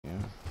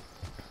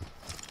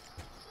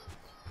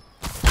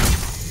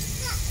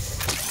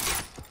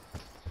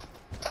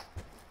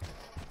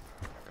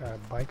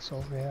bikes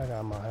over here. I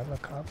got my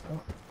helicopter.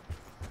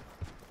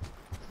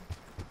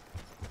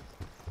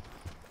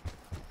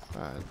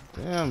 God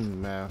damn,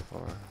 man,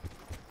 for.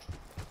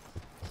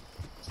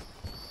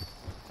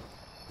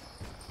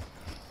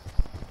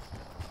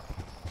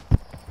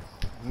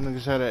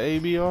 Niggas had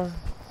an ABR?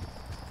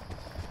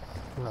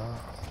 No.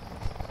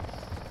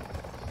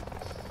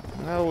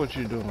 Now what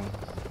you doing?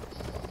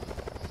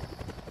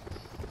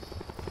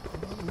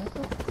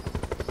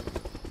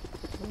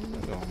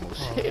 Nigga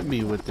almost hit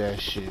me with that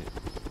shit.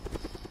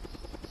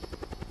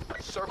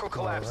 Circle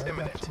collapse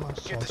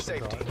imminent. Get to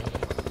safety.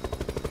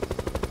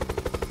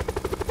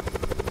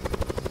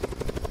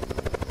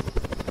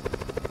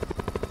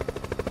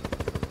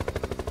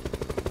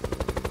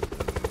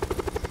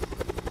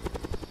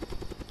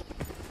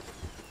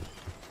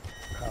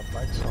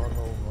 Bikes all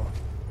over.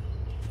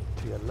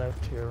 To your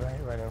left, to your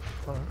right, right in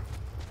front.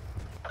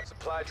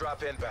 Supply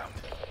drop inbound.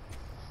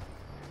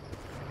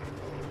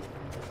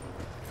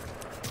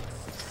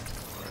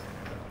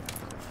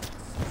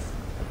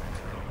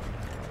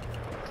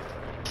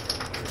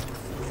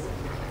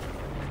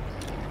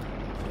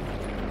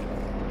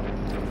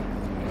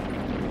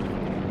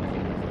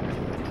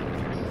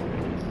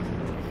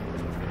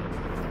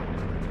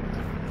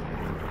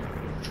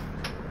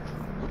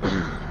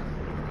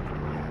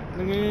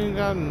 Nigga, you ain't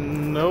got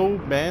no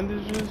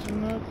bandages or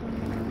nothing?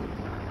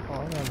 Oh, I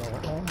don't know.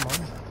 Oh, my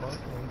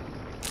fucking.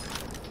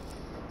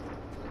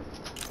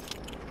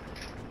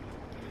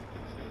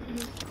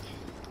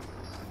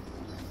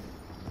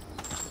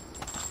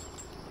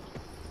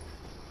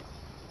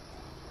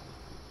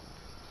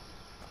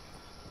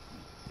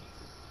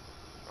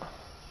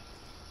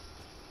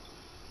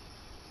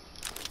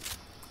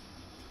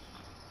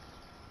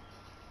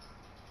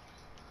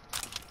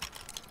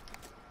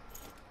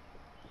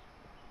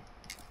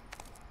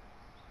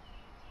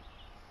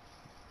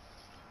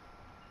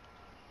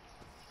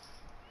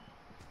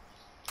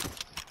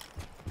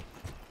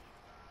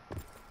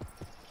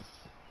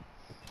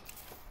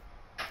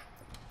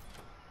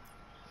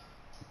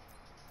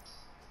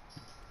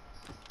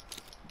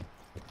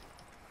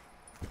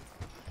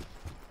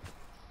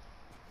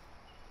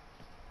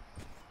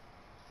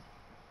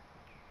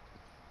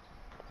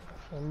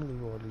 Let me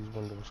leave all these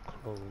windows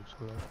closed,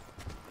 man.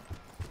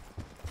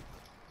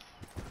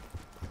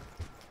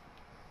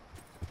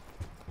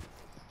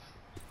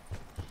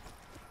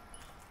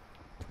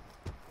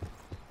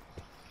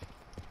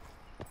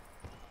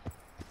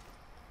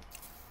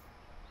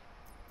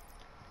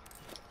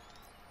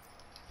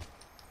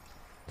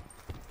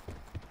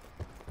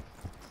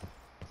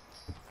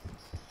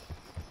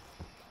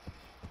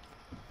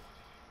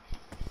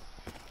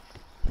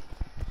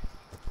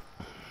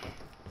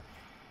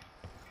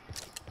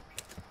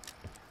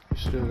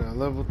 Still got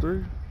level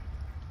 3?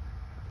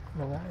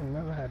 No, I ain't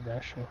never had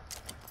that shit.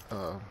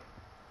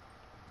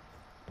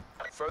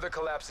 Further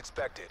collapse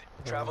expected.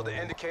 Travel to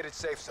indicated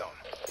safe zone.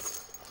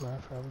 Matter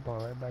of fact, we're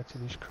going right back to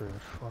these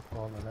cribs. Fuck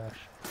all of that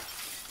shit.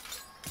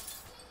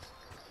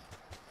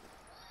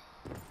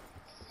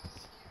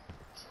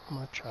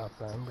 My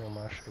chopper, I'm bringing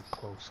my shit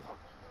closer.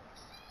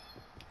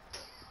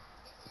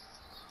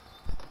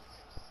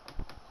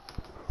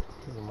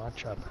 Leave my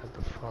chopper at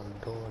the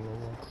front door,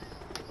 nigga.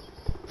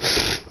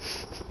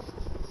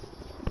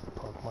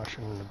 Park my shit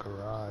in the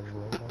garage,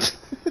 nigga.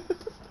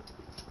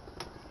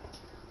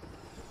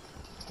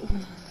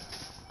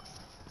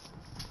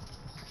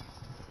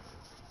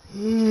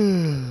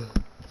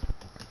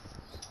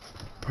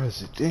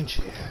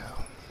 Presidential.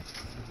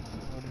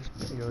 Oh, this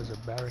video is a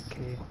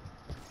barricade.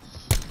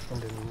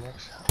 And then the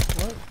next house.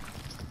 What?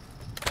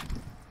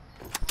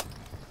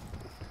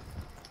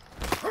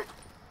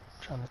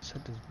 Trying to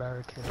set this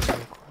barricade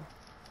real quick.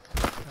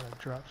 Gotta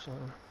drop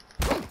something.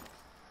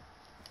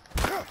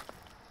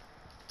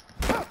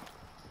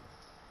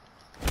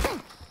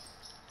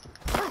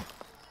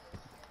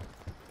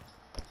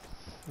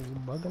 Are you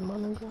bugging, my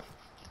nigga?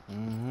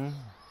 Mm-hmm.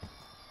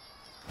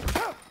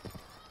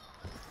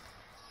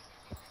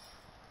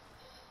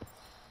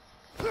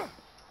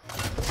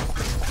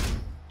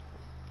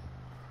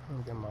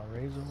 Get my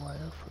razor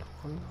wire for the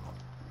window.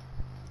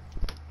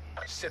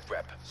 Sit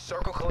rep.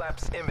 Circle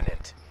collapse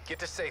imminent. Get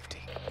to safety.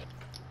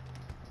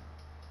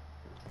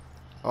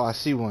 Oh, I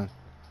see one.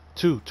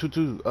 Two.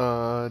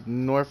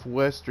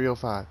 Northwest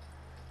 305.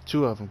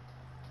 Two of them.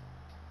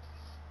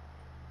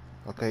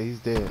 Okay, he's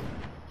dead.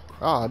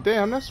 Oh,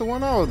 damn, that's the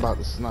one I was about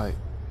to snipe.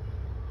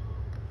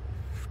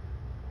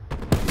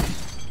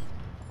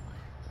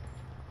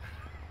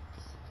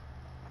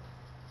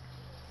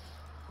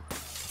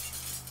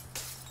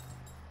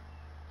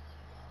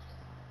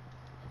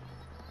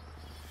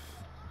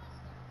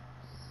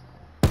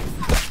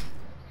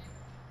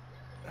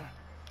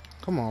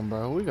 Come on,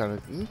 bro. We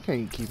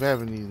can't keep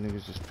having these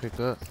niggas just pick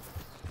up.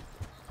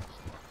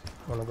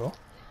 Wanna go?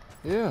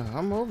 Yeah,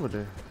 I'm over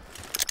there.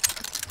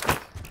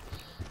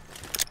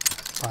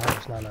 Behind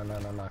us.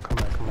 No. Come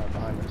back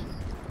behind us.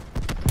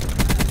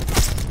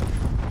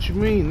 What you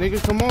mean,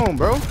 nigga? Come on,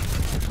 bro.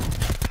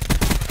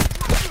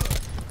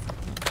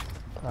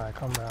 Alright,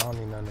 come back. I don't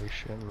need none of this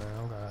shit,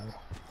 man.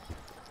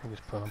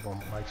 Niggas putting up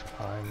on bikes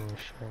behind me and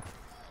shit.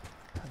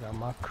 I got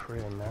my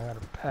crib, man. I got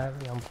a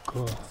paddy, I'm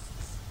good.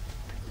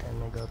 Pick that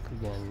nigga up, he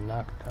getting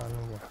knocked down,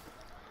 nigga.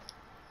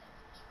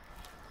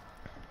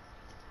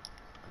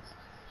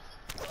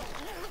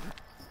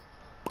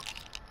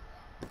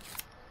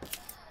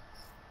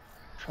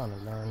 Trying to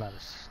learn how to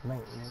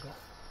snipe, nigga.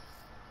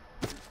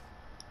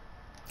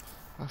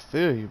 I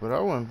feel you, but I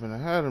wasn't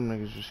finna have them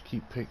niggas just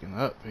keep picking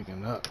up.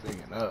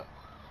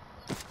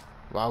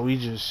 While we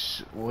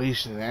just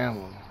wasting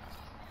ammo.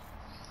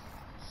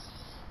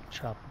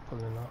 Chopper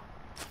pulling up.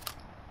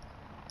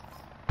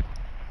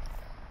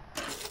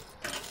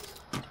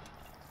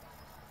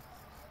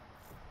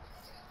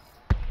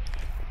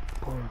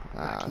 Boom.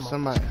 Ah,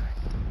 somebody.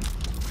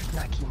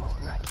 Knock him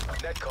out.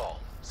 Net call.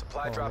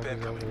 Supply drop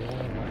incoming.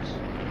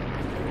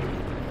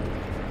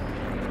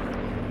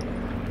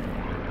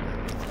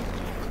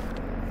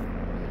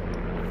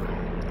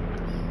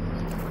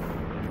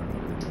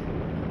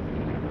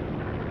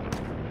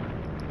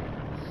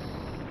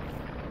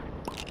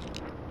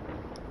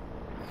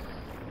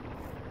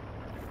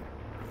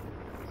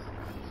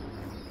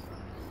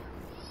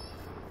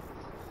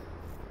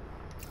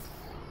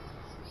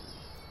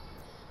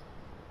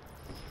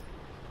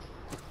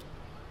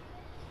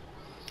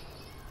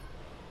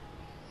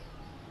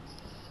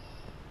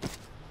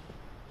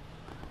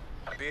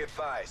 Be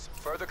advised,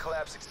 further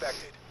collapse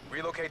expected.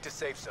 Relocate to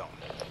safe zone.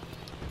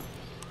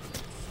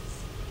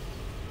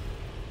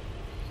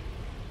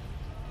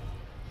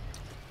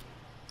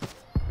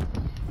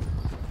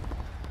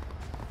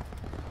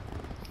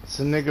 It's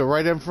a nigga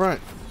right in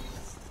front.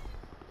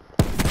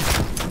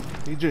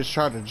 He just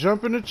tried to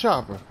jump in the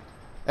chopper.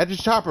 At the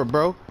chopper,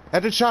 bro.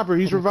 At the chopper,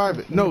 he's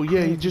reviving. No,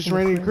 yeah, he just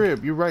ran in the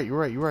crib. You're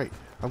right.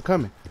 I'm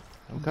coming.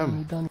 He done.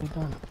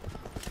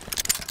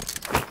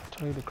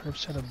 Tell you the crib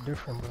set up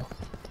different, bro.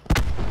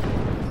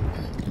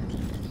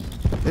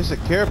 It's a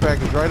care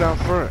package right out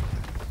front.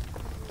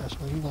 That's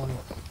what he wanted.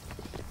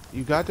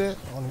 You got that?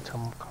 Only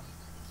time I'm coming.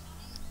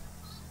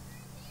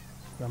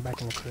 I'm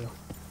back in the crib.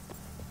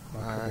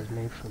 My crib is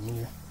made for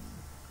me.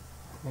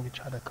 Nigga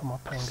try to come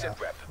up and Sit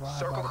rep.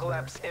 Circle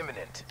collapse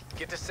imminent.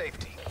 Get to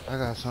safety. I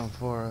got something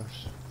for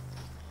us.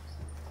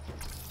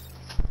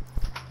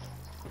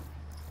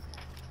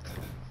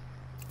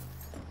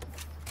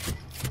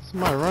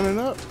 Somebody running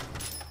up?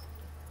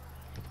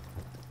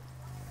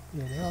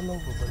 Yeah, they all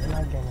over, but they're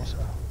not getting us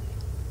up.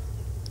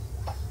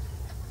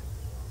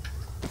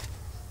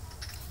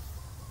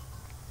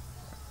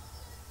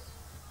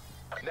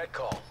 Net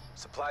call.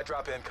 Supply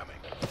drop incoming.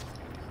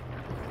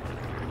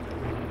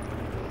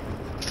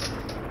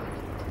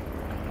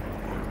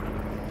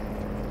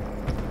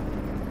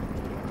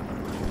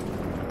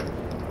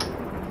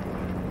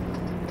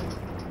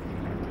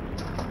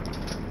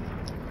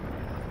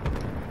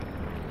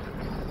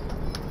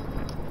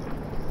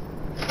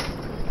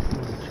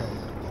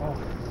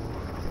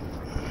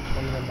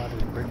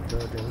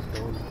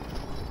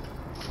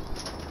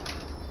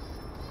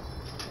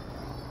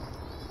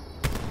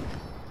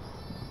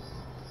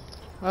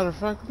 Matter of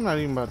fact, I'm not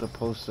even about to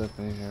post up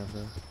in here,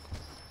 bro.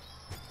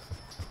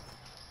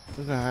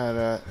 We're gonna have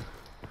that.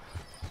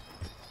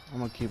 I'm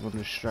gonna keep them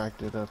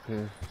distracted up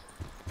here.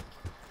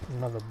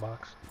 Another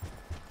box.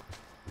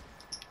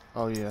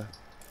 Oh yeah.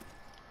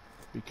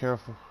 Be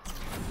careful.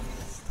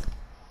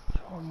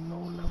 Oh no,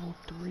 level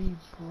 3,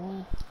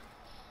 bro.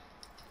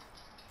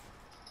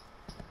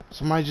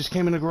 Somebody just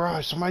came in the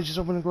garage. Somebody just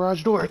opened the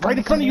garage door. Right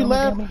in front of you,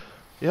 Lav.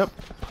 Yep.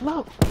 Pull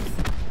out.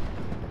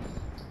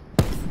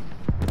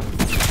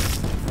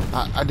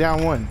 I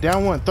down one.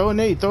 Throw a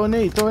nade. Oh,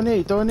 I'm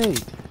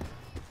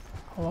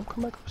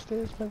coming back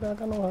upstairs, nigga. I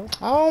got no help.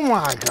 Oh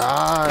my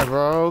god,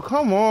 bro.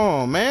 Come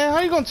on, man.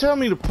 How you gonna tell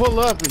me to pull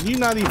up if you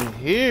not even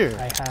here?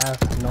 I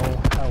have no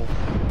help.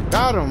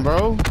 Got him,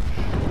 bro.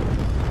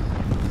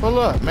 Pull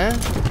up, man.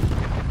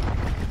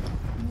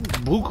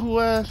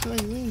 Buku ass,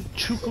 nigga.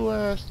 Chuku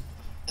ass.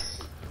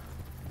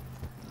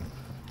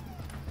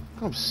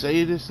 Come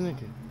save this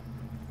nigga.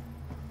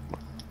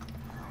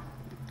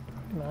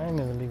 No, I ain't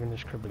even leaving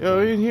this crib again.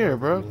 Yo, in here,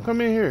 bro.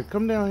 Come in here.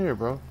 Come down here,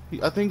 bro.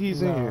 I think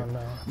he's in here. No.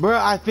 Bro,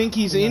 I think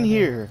he's in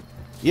here.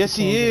 Yes,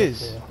 he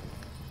is.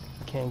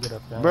 Can't get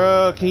up there.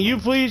 Bro, can you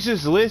please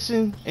just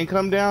listen and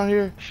come down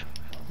here?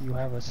 You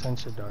have a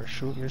sensor dart.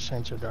 Shoot your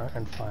sensor dart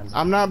and find it.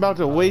 I'm not about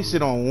to waste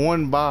it on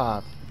one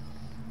Bob.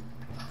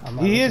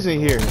 He is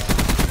in here.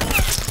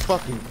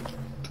 Fucking.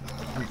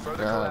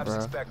 Further collapse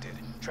expected.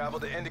 Travel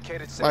to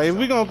indicated safe Like, if zone.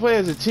 we gonna play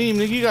as a team,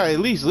 nigga, you gotta at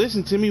least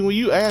listen to me. When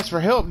you ask for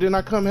help, then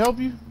I come help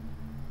you.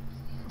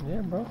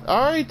 Yeah, bro.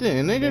 Alright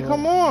then, nigga,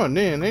 come on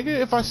then, nigga.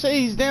 If I say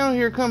he's down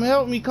here, come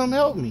help me,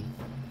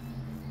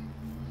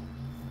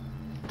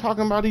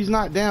 Talking about he's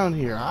not down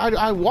here.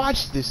 I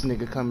watched this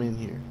nigga come in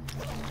here.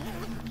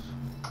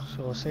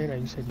 So say that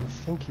you said you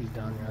think he's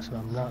down here. I said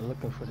I'm not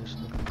looking for this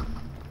nigga.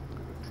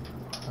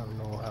 I don't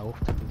know how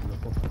often he's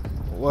looking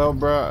for. Well,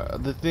 bro,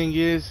 the thing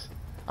is,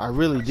 I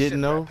really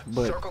didn't know,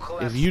 but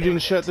if you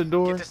didn't shut the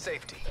door,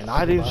 and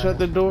I didn't shut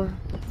the door,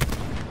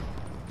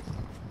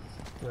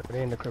 Yo,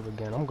 they in the crib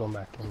again. I'm going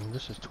back in.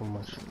 This is too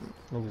much.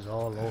 Niggas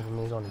all over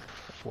me. There's only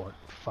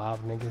 5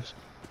 niggas.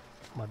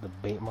 I'm about to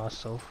bait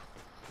myself.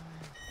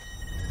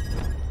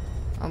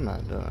 I'm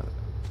not done.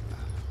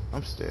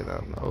 I'm staying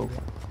out in the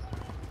open.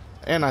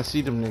 And I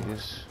see them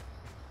niggas.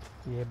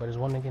 Yeah, but there's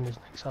one nigga in this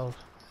next house.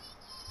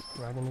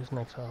 Right in this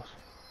next house.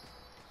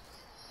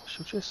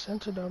 Shoot your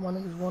sensor down, my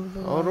niggas. One of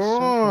them. Hold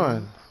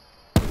on.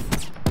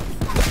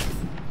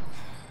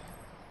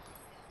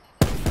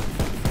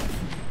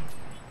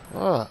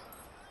 What?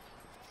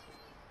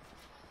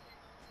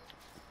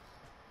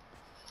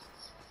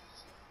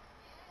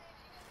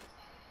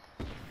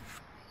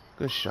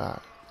 Good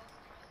shot.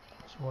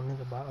 There's one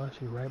nigga by us.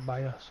 He right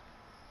by us.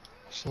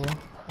 See him?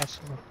 I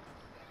see him.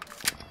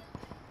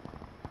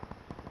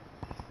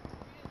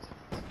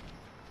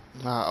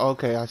 Ah,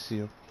 okay, I see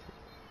him.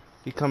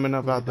 He coming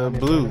up out the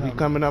blue. He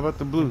coming up out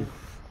the blue.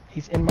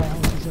 He's in my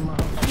house. He's in my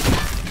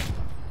house.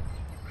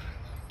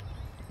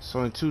 There's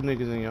only 2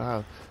 niggas in your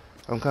house.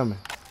 I'm coming.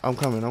 I'm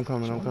coming. I'm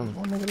coming. I'm coming.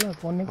 One nigga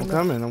left. One nigga left. I'm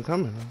coming. I'm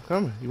coming. I'm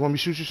coming. You want me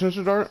to shoot your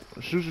sensor dart?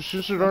 Shoot your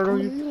sensor dart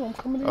on you? I'm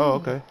coming to you. Oh,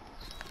 okay.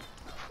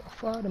 I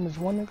fired him. There's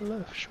one nigga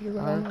left. Shoot it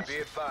right on us. Be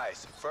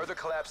advised, further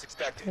collapse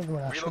expected.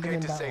 Relocate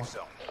Relocate to safe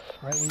zone.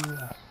 Right where you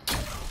are.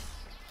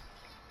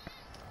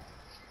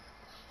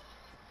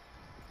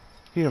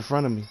 He in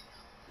front of me.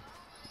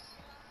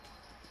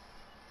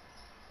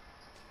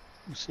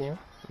 You see him?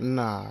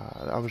 Nah,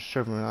 I was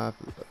tripping.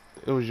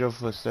 It was your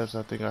footsteps.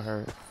 I think I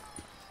heard.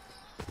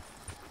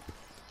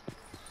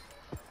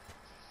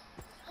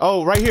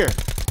 Oh, right here.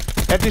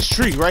 At this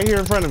tree, right here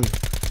in front of me.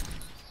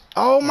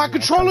 Oh, my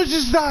controller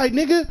just died,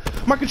 nigga.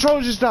 My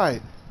controller just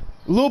died.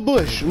 Little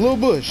bush.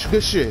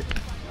 Good shit.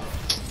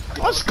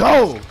 Let's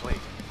go.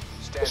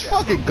 Let's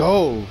fucking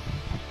go.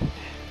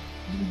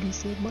 Nigga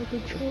said my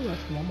controller.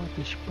 I'm about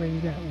to spray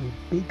that with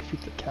big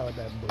 50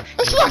 caliber bush.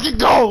 Let's fucking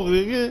go,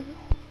 nigga.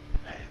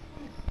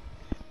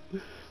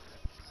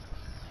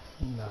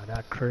 Nah,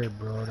 that crib,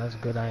 bro. That's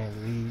good. I ain't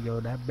leave. Yo,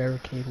 that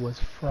barricade was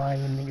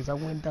frying, niggas. I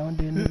went down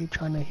there, nigga,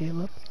 trying to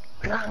heal up.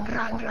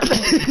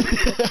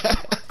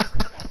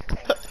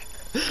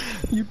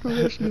 You throw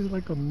that shit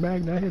like a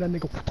magnet. I hit that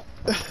nigga.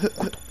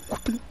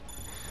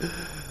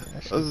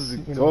 Let's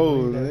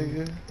go,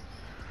 nigga.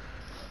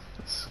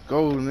 Let's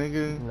go,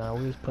 nigga. Nah,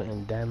 we was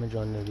putting damage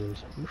on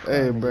niggas.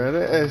 Hey, bro,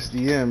 that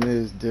SDM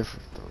is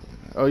different, though.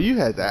 Oh, you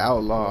had the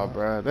outlaw,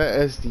 bro. That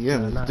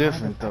SDM is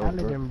different, though,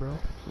 bro.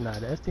 Nah,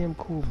 the SDM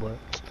cool, but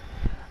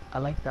I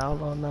like the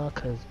outlaw now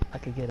because I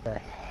could get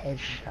a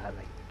headshot,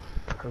 like,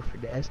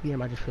 perfect. The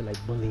SDM, I just feel like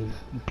bullying.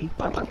 You peek,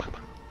 bang, bang, bang,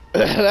 bang.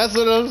 That's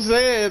what I'm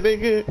saying,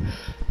 nigga.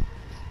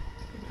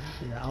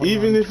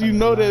 Even if you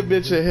know that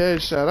bitch a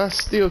headshot, I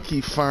still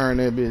keep firing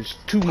that bitch.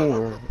 2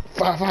 more.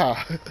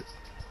 5.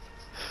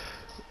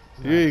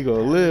 You ain't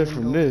gonna live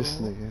from this,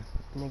 nigga.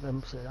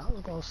 Nigga said I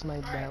was gonna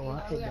snipe that one.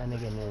 I hit that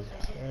nigga in his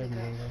head,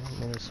 nigga.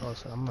 Nigga saw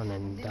so I'm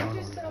running down on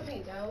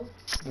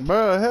him.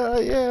 Bro, hell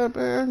yeah,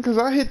 man. Cause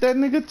I hit that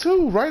nigga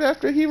too. Right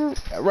after you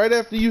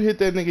hit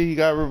that nigga, he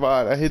got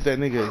revived. I hit that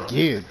nigga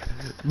again.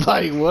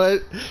 Like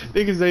what?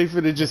 Niggas ain't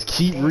finna just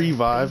keep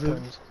reviving.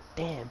 Big guns.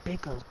 Damn,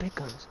 big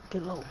guns.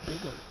 Get low,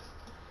 big guns.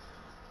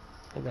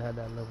 Nigga had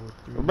that level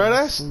 3. Bro,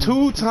 that's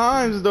 2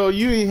 times though.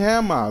 You ain't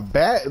have my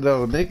back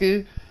though,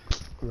 nigga.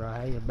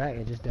 Right, your back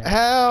is just that.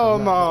 Hell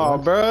no,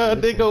 bro.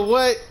 Nigga,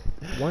 what?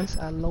 Once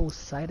I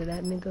lost sight of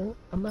that nigga,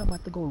 I'm not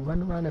about to go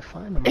run around and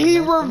find him. He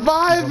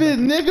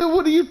reviving, nigga.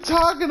 What are you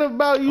talking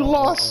about? You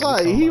lost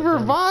sight. He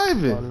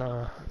reviving. Oh,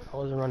 nah. I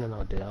wasn't running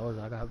out there.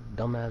 I got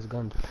dumbass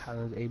guns,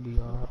 patterns,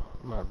 ABR.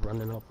 I'm not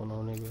running up on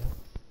no nigga.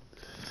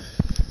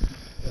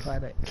 If I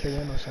had a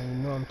KN or something, you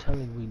know I'm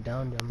telling you, we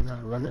down there. I'm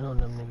not running on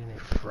them nigga. They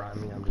fry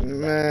me. I'm just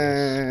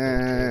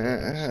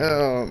man.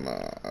 Hell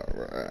nah,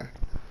 bro.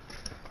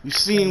 You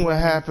seen what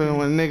happened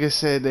when niggas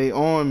said they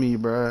on me,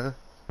 bruh.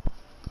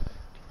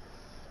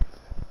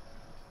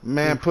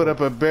 Man put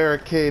up a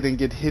barricade and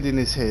get hit in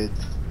his head.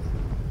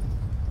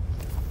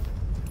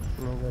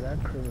 Nigga,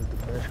 that crib was the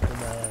best crib I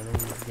had.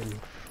 Nigga was getting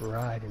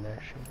fried in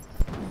that shit.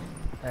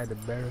 I had the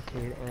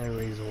barricade and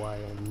razor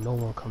wire and no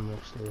one coming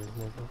upstairs,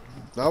 nigga.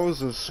 That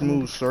was a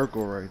smooth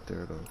circle right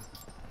there, though.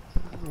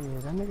 Yeah,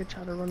 that nigga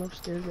tried to run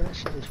upstairs, but that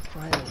shit is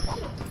frying.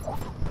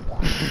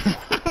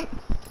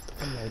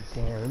 I'm like,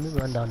 damn, let me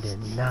run down there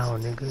now,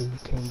 nigga. You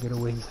can't get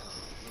away.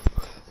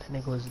 That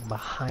nigga was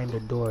behind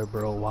the door,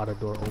 bro, while the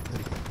door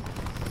opened.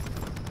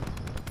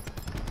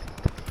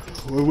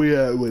 Where we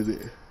at with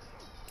it?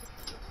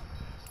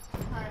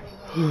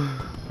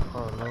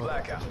 Oh, no.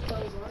 Blackout.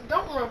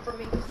 Don't run from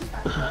me.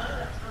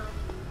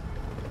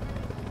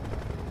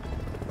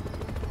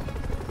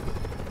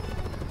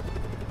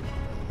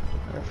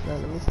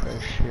 Let me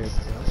press shit,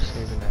 bro. I'm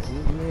saving that.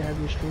 You may have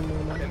your stream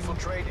on that.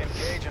 Infiltrate,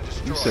 engage, and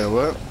destroy. You said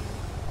what?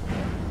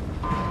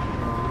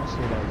 You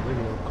see that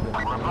video clip.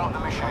 Report the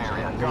mission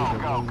area. Go.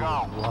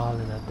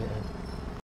 Wilding at the end.